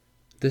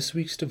This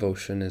week's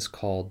devotion is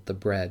called The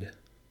Bread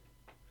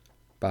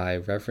by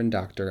Reverend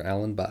Dr.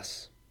 Alan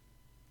Buss,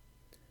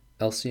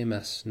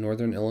 LCMS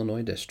Northern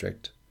Illinois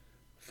District,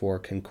 for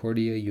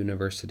Concordia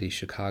University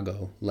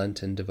Chicago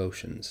Lenten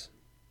Devotions.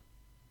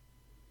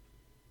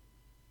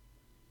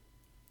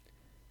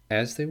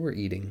 As they were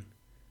eating,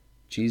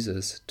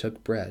 Jesus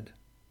took bread,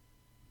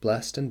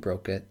 blessed and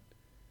broke it,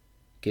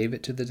 gave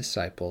it to the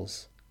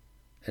disciples,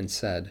 and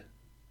said,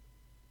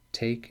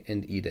 "Take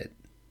and eat it.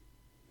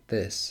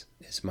 This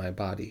is my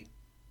body."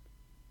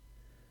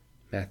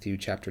 Matthew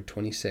chapter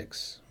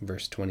 26,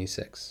 verse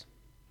 26.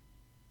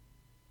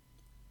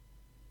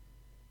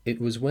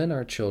 It was when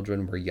our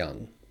children were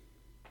young.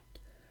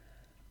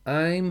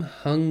 "I'm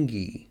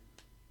hungry,"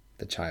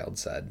 the child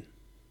said.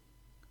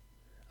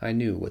 I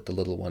knew what the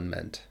little one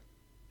meant.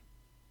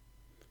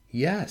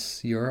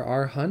 "Yes, you're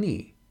our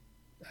honey,"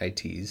 I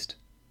teased.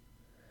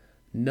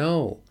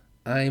 "No,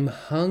 I'm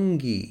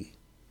hungry."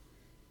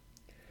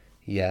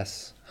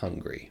 Yes,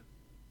 hungry.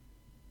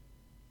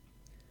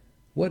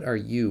 What are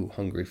you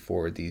hungry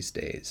for these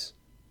days?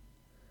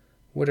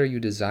 What are you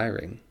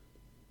desiring?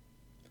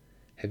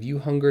 Have you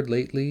hungered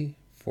lately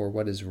for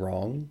what is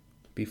wrong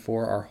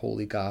before our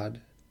holy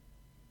God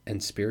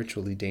and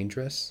spiritually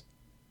dangerous?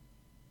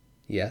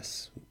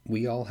 Yes,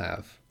 we all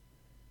have.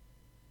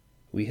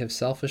 We have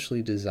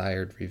selfishly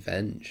desired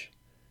revenge,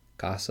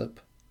 gossip,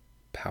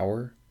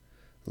 power,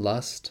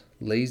 lust,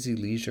 lazy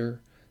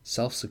leisure,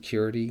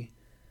 self-security,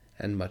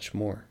 and much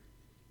more.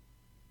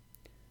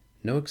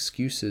 No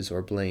excuses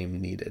or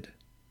blame needed,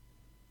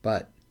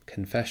 but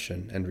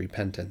confession and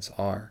repentance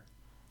are.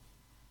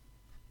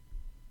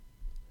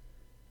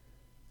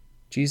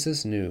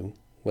 Jesus knew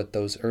what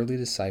those early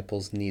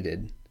disciples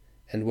needed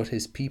and what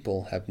his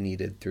people have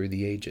needed through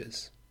the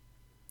ages: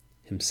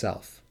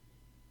 himself.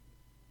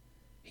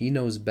 He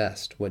knows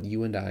best what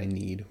you and I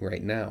need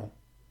right now.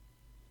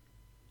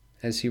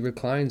 As he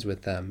reclines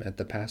with them at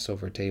the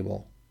Passover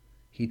table,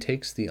 he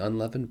takes the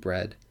unleavened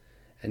bread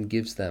and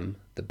gives them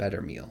the better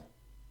meal.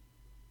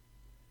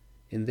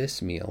 In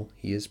this meal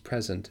he is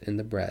present in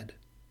the bread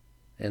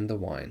and the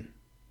wine.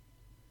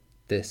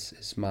 This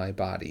is my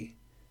body,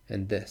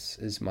 and this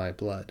is my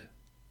blood.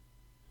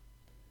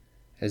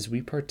 As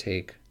we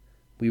partake,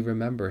 we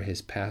remember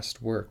his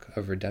past work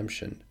of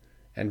redemption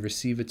and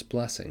receive its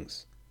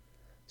blessings,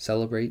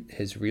 celebrate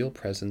his real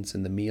presence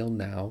in the meal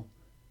now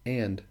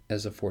and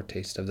as a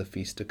foretaste of the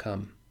feast to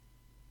come.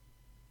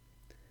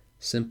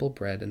 Simple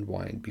bread and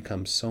wine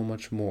become so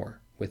much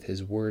more with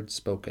his word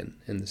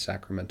spoken in the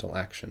sacramental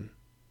action.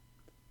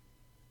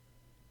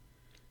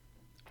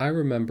 I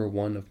remember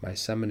one of my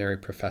seminary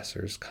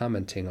professors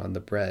commenting on the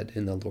bread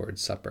in the Lord's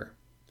Supper,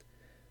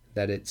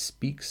 that it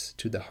speaks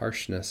to the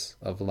harshness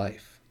of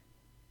life.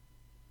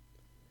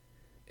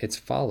 It's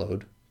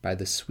followed by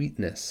the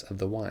sweetness of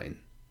the wine,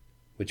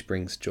 which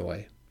brings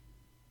joy.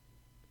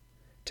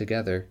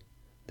 Together,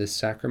 this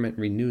sacrament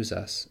renews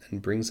us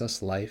and brings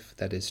us life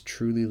that is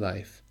truly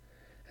life,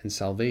 and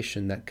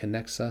salvation that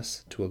connects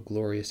us to a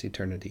glorious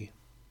eternity.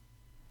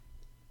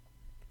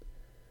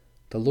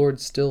 The Lord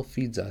still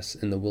feeds us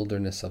in the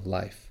wilderness of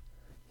life,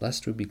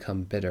 lest we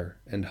become bitter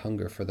and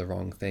hunger for the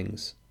wrong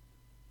things.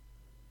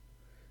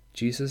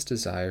 Jesus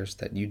desires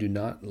that you do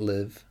not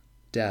live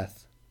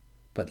death,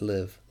 but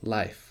live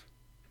life.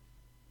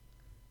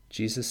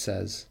 Jesus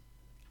says,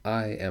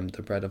 "I am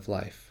the bread of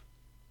life."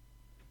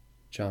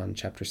 John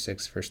chapter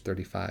 6, verse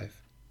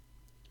 35.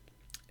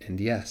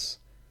 And yes,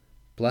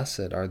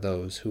 blessed are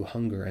those who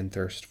hunger and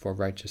thirst for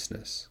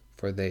righteousness,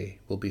 for they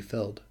will be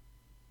filled.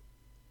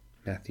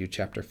 Matthew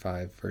chapter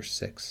 5, verse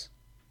 6.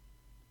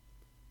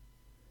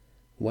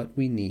 What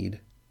we need,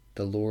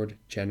 the Lord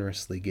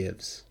generously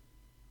gives.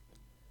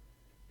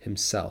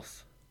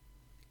 Himself,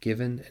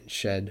 given and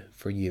shed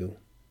for you.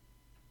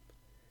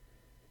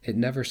 It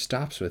never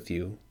stops with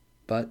you,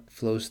 but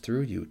flows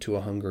through you to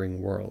a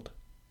hungering world.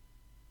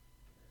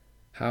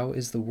 How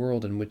is the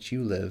world in which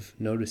you live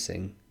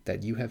noticing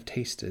that you have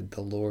tasted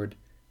the Lord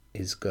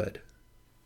is good?